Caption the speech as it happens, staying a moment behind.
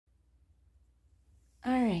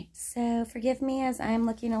Alright, so forgive me as I'm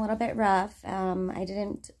looking a little bit rough. I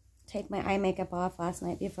didn't take my eye makeup off last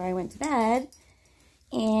night before I went to bed.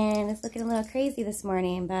 And it's looking a little crazy this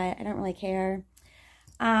morning, but I don't really care.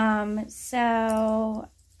 So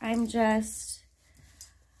I'm just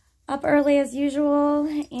up early as usual,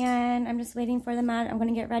 and I'm just waiting for I'm going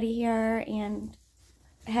to get ready here and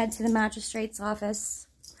head to the magistrate's office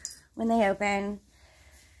when they open.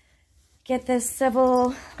 Get this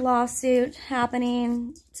civil lawsuit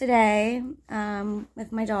happening today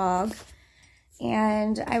with my dog.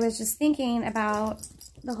 And I was just thinking about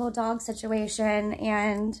the whole dog situation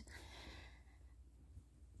and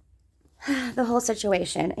the whole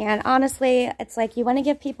situation. And honestly, it's like you want to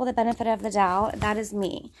give people the benefit of the doubt. That is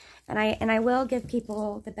me. And I will give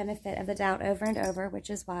people the benefit of the doubt over and over,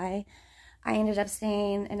 which is why I ended up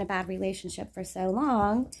staying in a bad relationship for so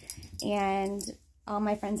long. And all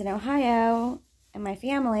my friends in Ohio and my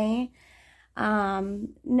family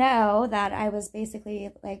know that I was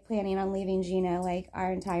basically like planning on leaving Gino like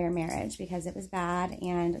our entire marriage because it was bad.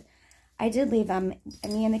 And I did leave them.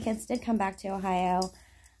 Me and the kids did come back to Ohio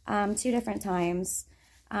 2 different times.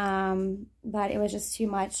 But it was just too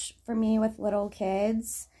much for me with little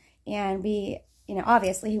kids. And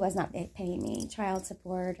obviously he was not paying me child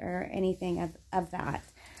support or anything of that.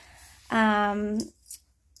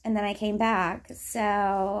 And then I came back.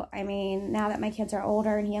 So, I mean, now that my kids are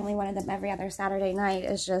older and he only wanted them every other Saturday night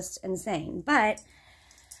is just insane. But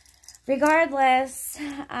regardless,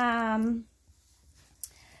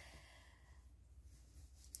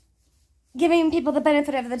 giving people the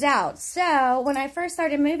benefit of the doubt. So, when I first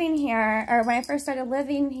started moving here, or when I first started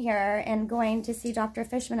living here and going to see Dr.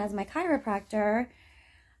 Fishman as my chiropractor,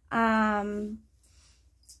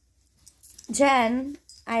 Jen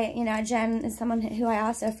is someone who I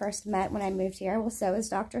also first met when I moved here. Well, so is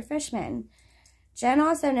Dr. Fishman. Jen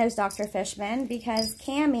also knows Dr. Fishman because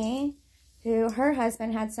Cammie, who her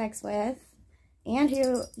husband had sex with, and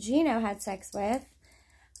who Gino had sex with,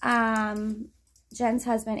 Jen's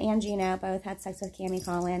husband and Gino both had sex with Cammie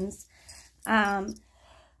Collins.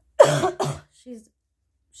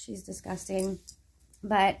 She's disgusting,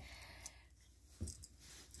 but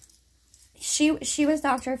she was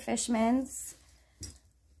Dr. Fishman's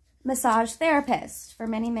massage therapist for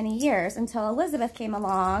many, many years until Elizabeth came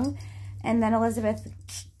along, and then Elizabeth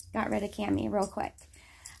got rid of Cammie real quick.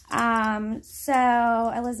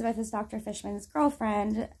 So Elizabeth is Dr. Fishman's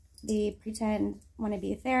girlfriend, the pretend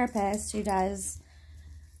wannabe therapist who does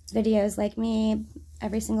videos like me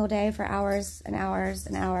every single day for hours and hours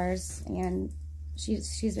and hours, and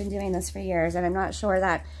she's been doing this for years. And I'm not sure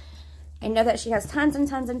that, I know that she has tons and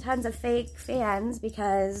tons and tons of fake fans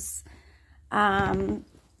because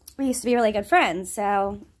we used to be really good friends,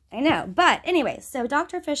 so I know. But anyway, so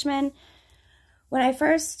Dr. Fishman, when I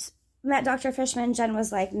first met Dr. Fishman, Jen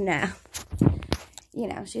was like, no.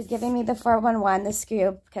 She's giving me the 411, the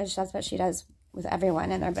scoop, because that's what she does with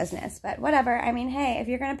everyone in their business. But whatever. I mean, hey, if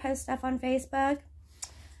you're going to post stuff on Facebook,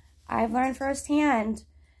 I've learned firsthand,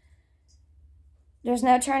 there's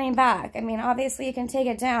no turning back. I mean, obviously you can take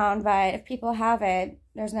it down, but if people have it,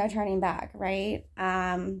 there's no turning back, right?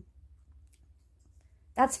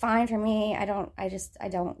 That's fine for me. I don't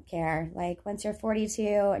care. Like, once you're 42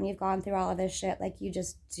 and you've gone through all of this shit, like, you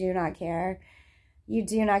just do not care. You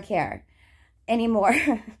do not care anymore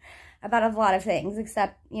about a lot of things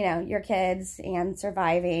except, your kids and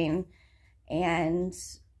surviving, and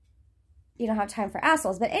you don't have time for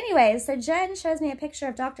assholes. But anyways, so Jen shows me a picture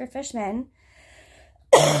of Dr. Fishman,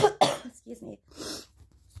 excuse me,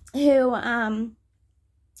 who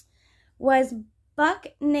was buck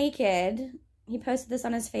naked. He posted this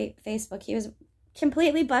on his Facebook. He was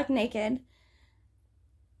completely buck naked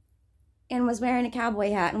and was wearing a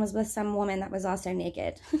cowboy hat and was with some woman that was also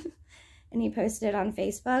naked. And he posted it on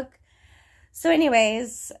Facebook. So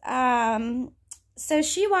anyways, so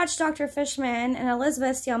she watched Dr. Fishman and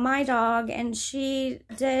Elizabeth steal my dog, and she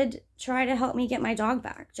did try to help me get my dog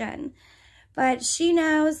back, Jen. But she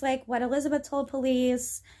knows, like, what Elizabeth told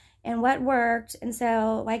police and what worked. And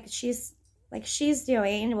so, like she's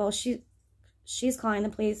doing, well, she's calling the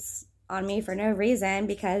police on me for no reason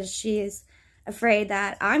because she's afraid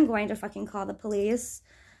that I'm going to fucking call the police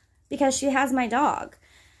because she has my dog.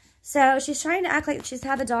 So she's trying to act like she's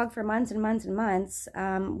had the dog for months and months and months,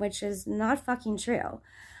 which is not fucking true.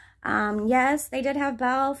 Yes, they did have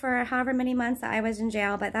Belle for however many months that I was in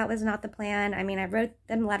jail, but that was not the plan. I mean, I wrote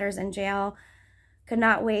them letters in jail. Could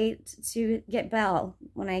not wait to get Belle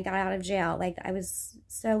when I got out of jail. Like, I was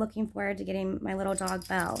so looking forward to getting my little dog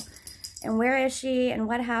Belle. And where is she? And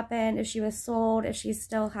what happened? If she was sold, if she's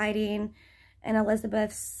still hiding in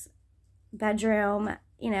Elizabeth's bedroom.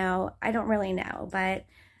 you know, I don't really know. But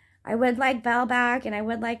I would like Belle back, and I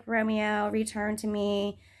would like Romeo returned to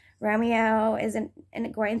me. Romeo is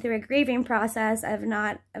going through a grieving process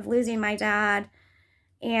of losing my dad,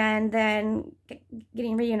 and then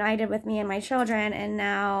getting reunited with me and my children, and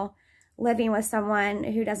now living with someone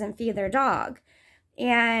who doesn't feed their dog.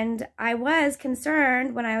 And I was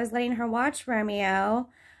concerned when I was letting her watch Romeo,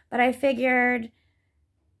 but I figured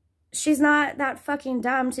she's not that fucking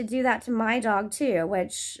dumb to do that to my dog too,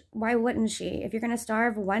 which, why wouldn't she? If you're going to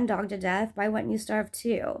starve one dog to death, why wouldn't you starve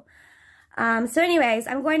two? So anyways,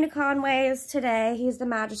 I'm going to Conway's today. He's the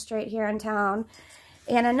magistrate here in town.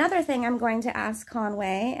 And another thing I'm going to ask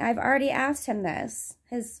Conway, I've already asked him this,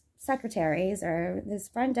 his secretaries or his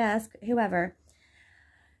front desk, whoever.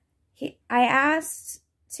 I asked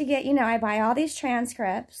to get, you know, I buy all these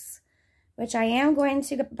transcripts, which I am going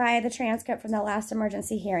to buy the transcript from the last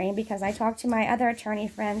emergency hearing because I talked to my other attorney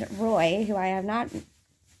friend, Roy, who I have not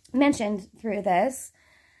mentioned through this,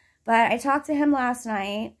 but I talked to him last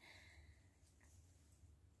night.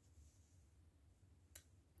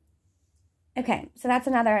 Okay, so that's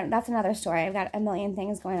another story. I've got a million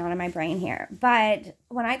things going on in my brain here. But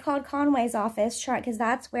when I called Conway's office, because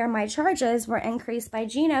that's where my charges were increased by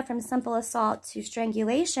Gina from simple assault to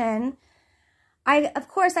strangulation, of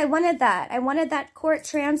course, I wanted that. I wanted that court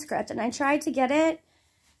transcript, and I tried to get it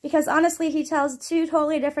because, honestly, he tells two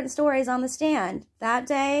totally different stories on the stand that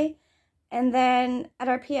day and then at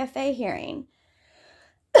our PFA hearing.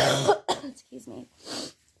 Excuse me.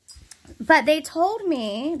 But they told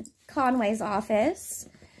me, Conway's office,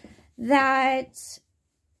 that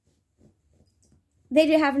they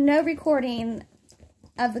did have no recording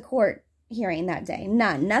of the court hearing that day.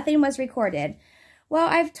 None. Nothing was recorded. Well,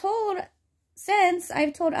 I've told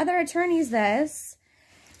other attorneys this,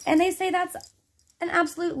 and they say that's an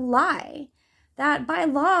absolute lie. That by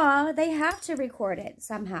law, they have to record it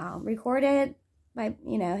somehow. Record it by,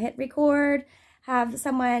 you know, hit record, have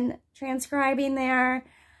someone transcribing there.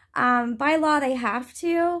 By law, they have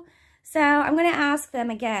to. So I'm going to ask them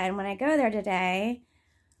again when I go there today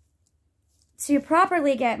to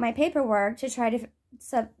properly get my paperwork to try to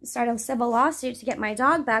start a civil lawsuit to get my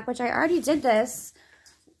dog back, which I already did this.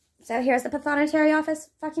 So here's the pathonetary office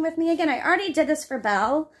fucking with me again. I already did this for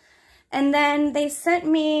Belle. And then they sent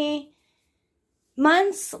me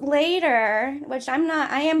months later, which I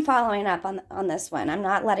am following up on this one. I'm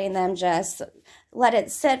not letting them just let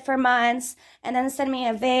it sit for months and then send me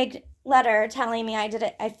a vague letter telling me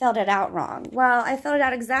I filled it out wrong. Well, I filled it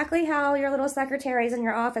out exactly how your little secretaries in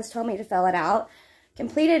your office told me to fill it out.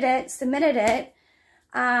 Completed it, submitted it.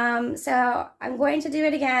 So I'm going to do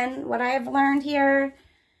it again. What I have learned here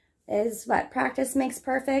is what practice makes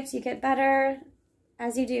perfect. You get better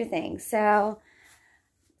as you do things. So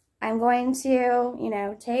I'm going to, you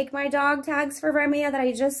know, take my dog tags for Romeo that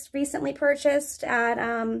I just recently purchased at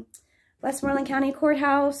Westmoreland County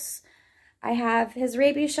Courthouse. I have his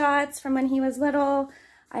rabies shots from when he was little.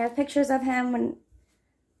 I have pictures of him when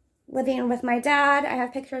living with my dad. I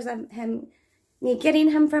have pictures of me getting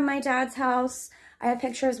him from my dad's house. I have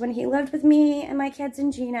pictures when he lived with me and my kids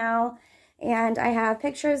and Gino. And I have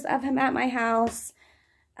pictures of him at my house,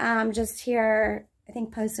 just here, I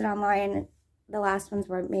think posted online. The last ones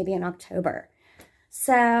were maybe in October.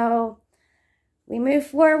 So we move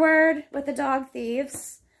forward with the dog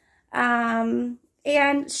thieves.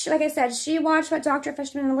 And she, like I said, she watched what Dr.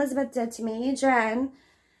 Fishman and Elizabeth did to me, Jen.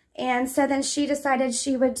 And so then she decided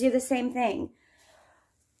she would do the same thing.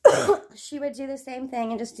 She would do the same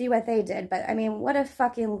thing and just do what they did. But, I mean, what a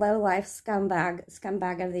fucking low-life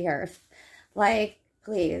scumbag of the earth. Like,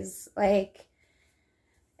 please. Like,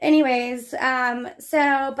 anyways,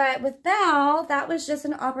 but with Belle, that was just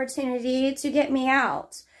an opportunity to get me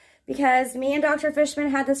out. Because me and Dr.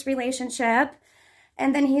 Fishman had this relationship.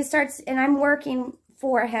 And then he starts, and I'm working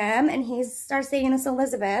for him, and he starts dating this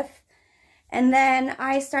Elizabeth. And then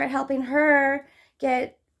I start helping her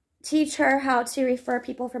teach her how to refer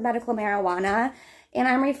people for medical marijuana. And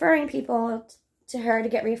I'm referring people to her to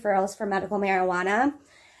get referrals for medical marijuana.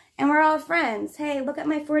 And we're all friends. Hey, look at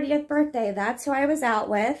my 40th birthday. That's who I was out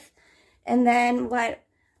with. And then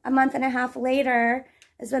a month and a half later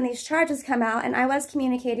is when these charges come out. And I was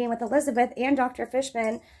communicating with Elizabeth and Dr.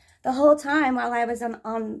 Fishman the whole time while I was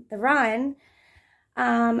on the run.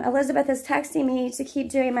 Elizabeth is texting me to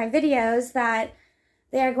keep doing my videos that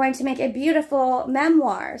they are going to make a beautiful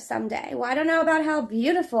memoir someday. Well, I don't know about how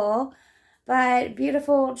beautiful, but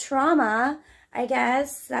beautiful trauma, I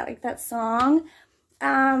guess, that song.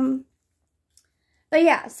 But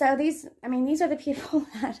yeah, so these are the people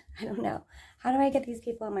that, I don't know. How do I get these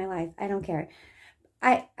people in my life? I don't care.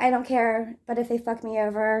 I don't care, but if they fuck me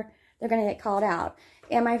over, they're going to get called out.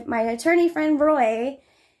 And my attorney friend, Roy,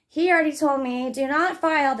 he already told me, do not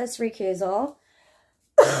file this recusal.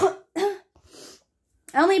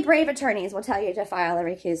 Only brave attorneys will tell you to file a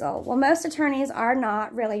recusal. Well, most attorneys are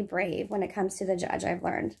not really brave when it comes to the judge, I've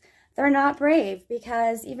learned. They're not brave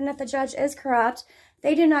because even if the judge is corrupt,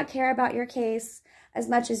 they do not care about your case as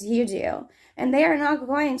much as you do. And they are not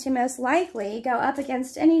going to most likely go up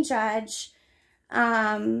against any judge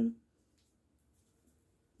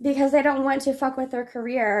because they don't want to fuck with their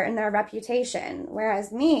career and their reputation.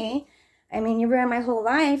 Whereas me, I mean, you ruined my whole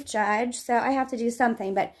life, judge, so I have to do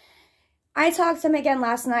something. But I talked to him again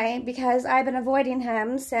last night because I've been avoiding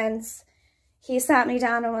him since he sat me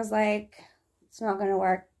down and was like, it's not going to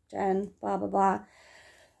work, Jen, blah, blah, blah.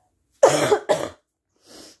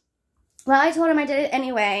 Well, I told him I did it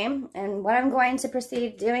anyway and what I'm going to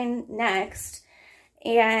proceed doing next.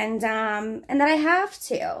 And that I have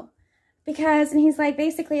to. Because, and he's like,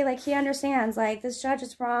 basically, like, he understands, like, this judge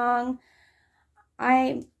is wrong.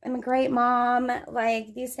 I am a great mom.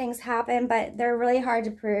 Like, these things happen, but they're really hard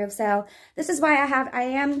to prove. So this is why I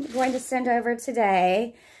am going to send over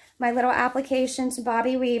today my little application to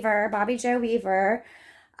Bobby Joe Weaver,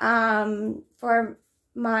 for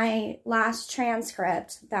my last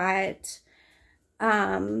transcript that,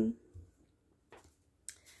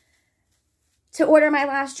 to order my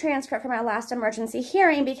last transcript for my last emergency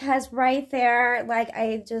hearing, because right there, like,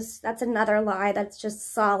 that's another lie. That's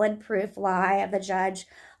just solid proof lie of the judge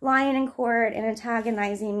lying in court and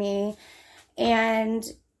antagonizing me. And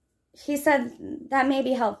he said that may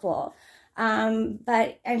be helpful. And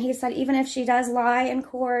he said, even if she does lie in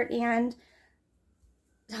court and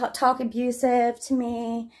talk abusive to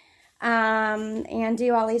me, and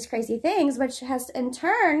do all these crazy things, which has in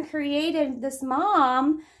turn created this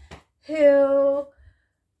mom who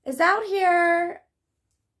is out here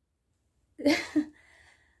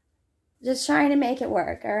just trying to make it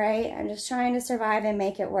work, all right? I'm just trying to survive and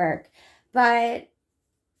make it work. But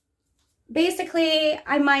basically,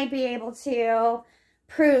 I might be able to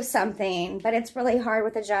prove something, but it's really hard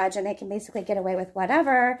with a judge, and they can basically get away with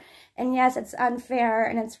whatever. And yes, it's unfair,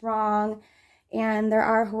 and it's wrong, and there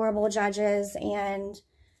are horrible judges, and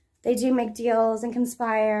they do make deals and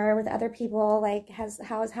conspire with other people, like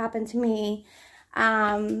how has happened to me.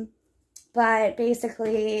 But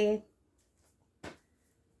basically,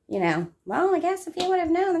 you know, well, I guess if you would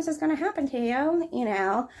have known this was going to happen to you, you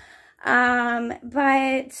know.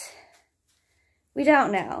 But we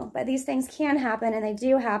don't know. But these things can happen, and they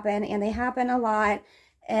do happen, and they happen a lot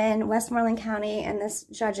in Westmoreland County and this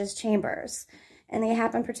judge's chambers. And they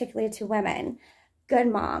happen particularly to women. Good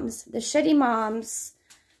moms. The shitty moms.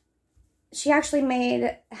 She actually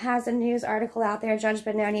has a news article out there, Judge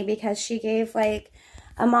Benoni, because she gave, like,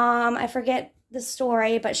 a mom, I forget the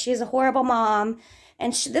story, but she's a horrible mom,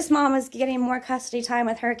 and this mom is getting more custody time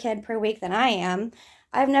with her kid per week than I am.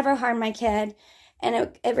 I've never harmed my kid,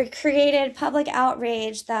 and it created public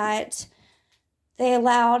outrage that they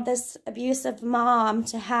allowed this abusive mom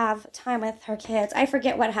to have time with her kids. I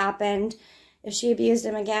forget what happened, if she abused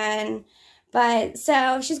him again. But,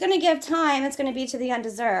 so, if she's going to give time, it's going to be to the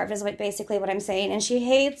undeserved, is basically what I'm saying. And she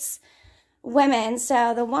hates women.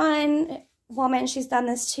 So, the one woman she's done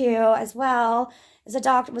this to as well was a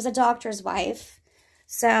doctor's wife.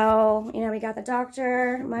 So, you know, we got the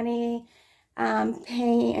doctor, money,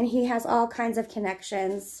 pay, and he has all kinds of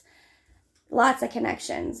connections. Lots of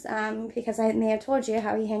connections. Because I may have told you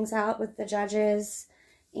how he hangs out with the judges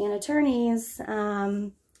and attorneys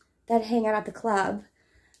that hang out at the club.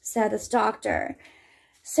 So this doctor.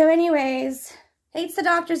 So anyways, hates the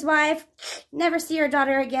doctor's wife, never see your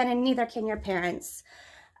daughter again, and neither can your parents.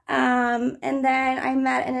 And then I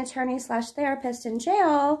met an attorney/therapist in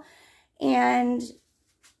jail, and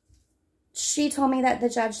she told me that the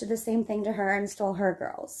judge did the same thing to her and stole her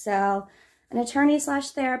girls. So an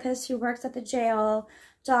attorney/therapist who works at the jail,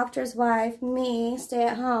 doctor's wife, me,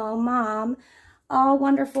 stay-at-home mom, all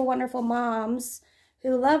wonderful, wonderful moms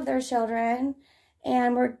who love their children.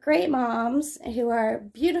 And we're great moms who are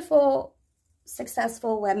beautiful,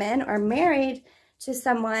 successful women, are married to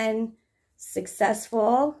someone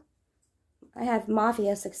successful. I have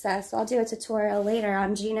mafia success, so I'll do a tutorial later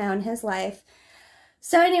on Gino and his life.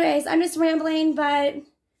 So anyways, I'm just rambling, but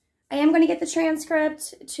I am going to get the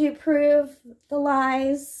transcript to prove the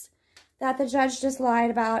lies that the judge just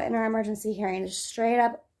lied about in our emergency hearing. Just straight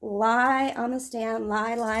up lie on the stand,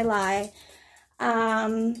 lie, lie, lie.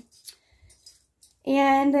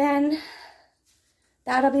 And then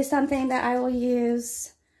that'll be something that I will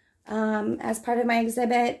use as part of my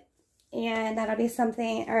exhibit, and that'll be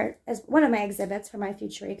something, or as one of my exhibits for my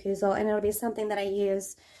future recusal, and it'll be something that I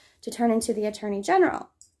use to turn into the Attorney General.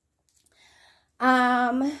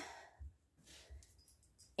 And,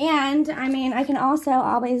 I mean, I can also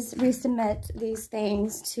always resubmit these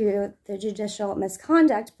things to the Judicial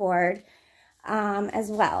Misconduct Board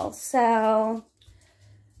as well. So,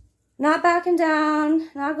 not backing down,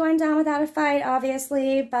 not going down without a fight,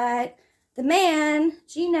 obviously, but the man,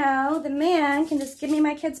 Gino, the man can just give me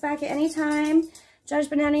my kids back at any time. Judge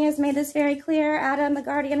Benoni has made this very clear. Adam, the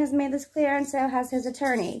guardian, has made this clear, and so has his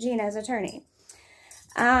attorney, Gino's attorney.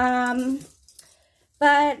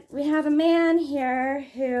 But we have a man here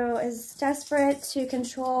who is desperate to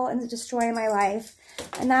control and destroy my life.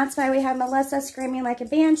 And that's why we have Melissa screaming like a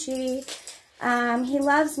banshee. He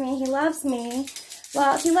loves me. He loves me.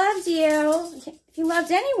 Well, if he loved you, if he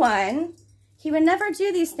loved anyone, he would never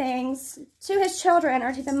do these things to his children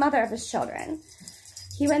or to the mother of his children.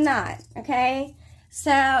 He would not, okay?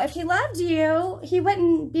 So if he loved you, he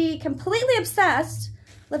wouldn't be completely obsessed,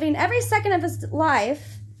 living every second of his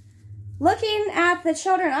life, looking at the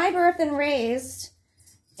children I birthed and raised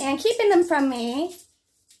and keeping them from me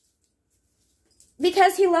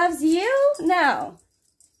because he loves you? No.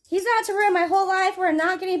 He's out to ruin my whole life. We're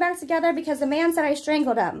not getting back together because the man said I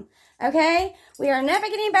strangled him. Okay? We are never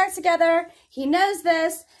getting back together. He knows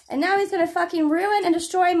this. And now he's going to fucking ruin and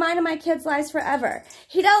destroy mine and my kids' lives forever.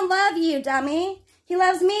 He don't love you, dummy. He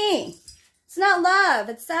loves me. It's not love.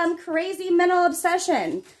 It's some crazy mental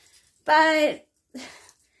obsession. But he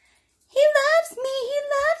loves me. He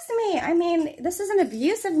loves me. I mean, this is an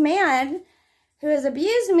abusive man who has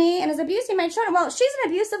abused me and is abusing my children. Well, she's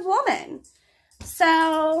an abusive woman.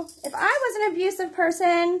 So, if I was an abusive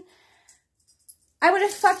person, I would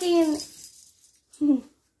have fucking, you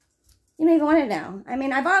don't even want to know. I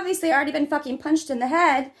mean, I've obviously already been fucking punched in the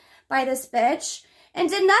head by this bitch and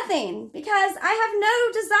did nothing because I have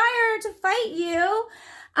no desire to fight you.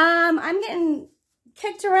 I'm getting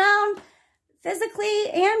kicked around physically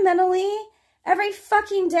and mentally every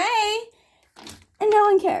fucking day and no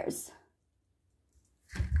one cares.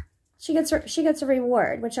 She gets a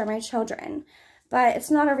reward, which are my children. But it's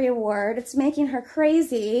not a reward. It's making her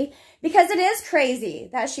crazy because it is crazy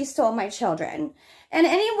that she stole my children. And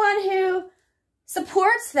anyone who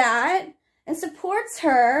supports that and supports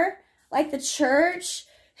her, like the church,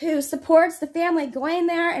 who supports the family going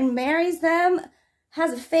there and marries them,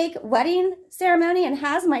 has a fake wedding ceremony and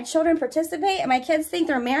has my children participate and my kids think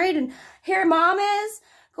they're married and here mom is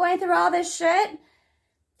going through all this shit.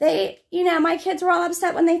 My kids were all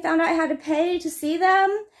upset when they found out I had to pay to see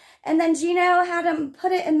them. And then Gino had him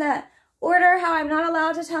put it in the order how I'm not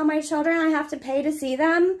allowed to tell my children I have to pay to see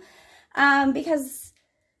them because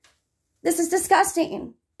this is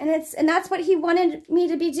disgusting. And that's what he wanted me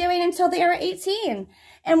to be doing until they were 18.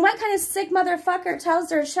 And what kind of sick motherfucker tells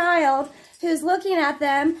their child who's looking at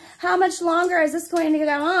them, how much longer is this going to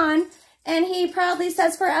go on? And he proudly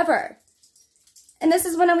says forever. And this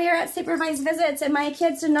is when we were at supervised visits and my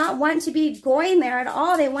kids did not want to be going there at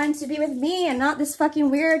all. They wanted to be with me and not this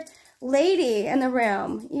fucking weird lady in the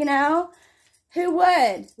room, you know? Who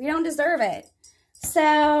would? We don't deserve it.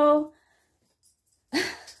 So,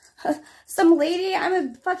 some lady I'm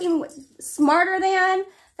a fucking smarter than,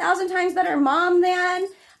 1,000 times better mom than,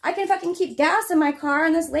 I can fucking keep gas in my car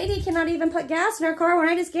and this lady cannot even put gas in her car when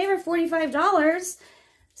I just gave her $45.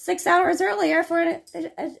 6 hours earlier for a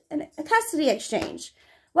custody exchange.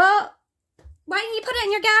 Well, why didn't you put it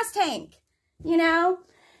in your gas tank? You know?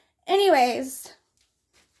 Anyways,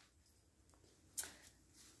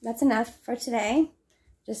 that's enough for today.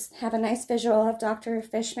 Just have a nice visual of Dr.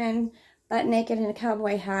 Fishman butt naked in a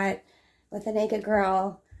cowboy hat with a naked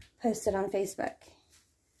girl posted on Facebook.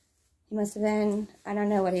 He must have been, I don't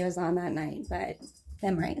know what he was on that night, but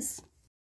memories.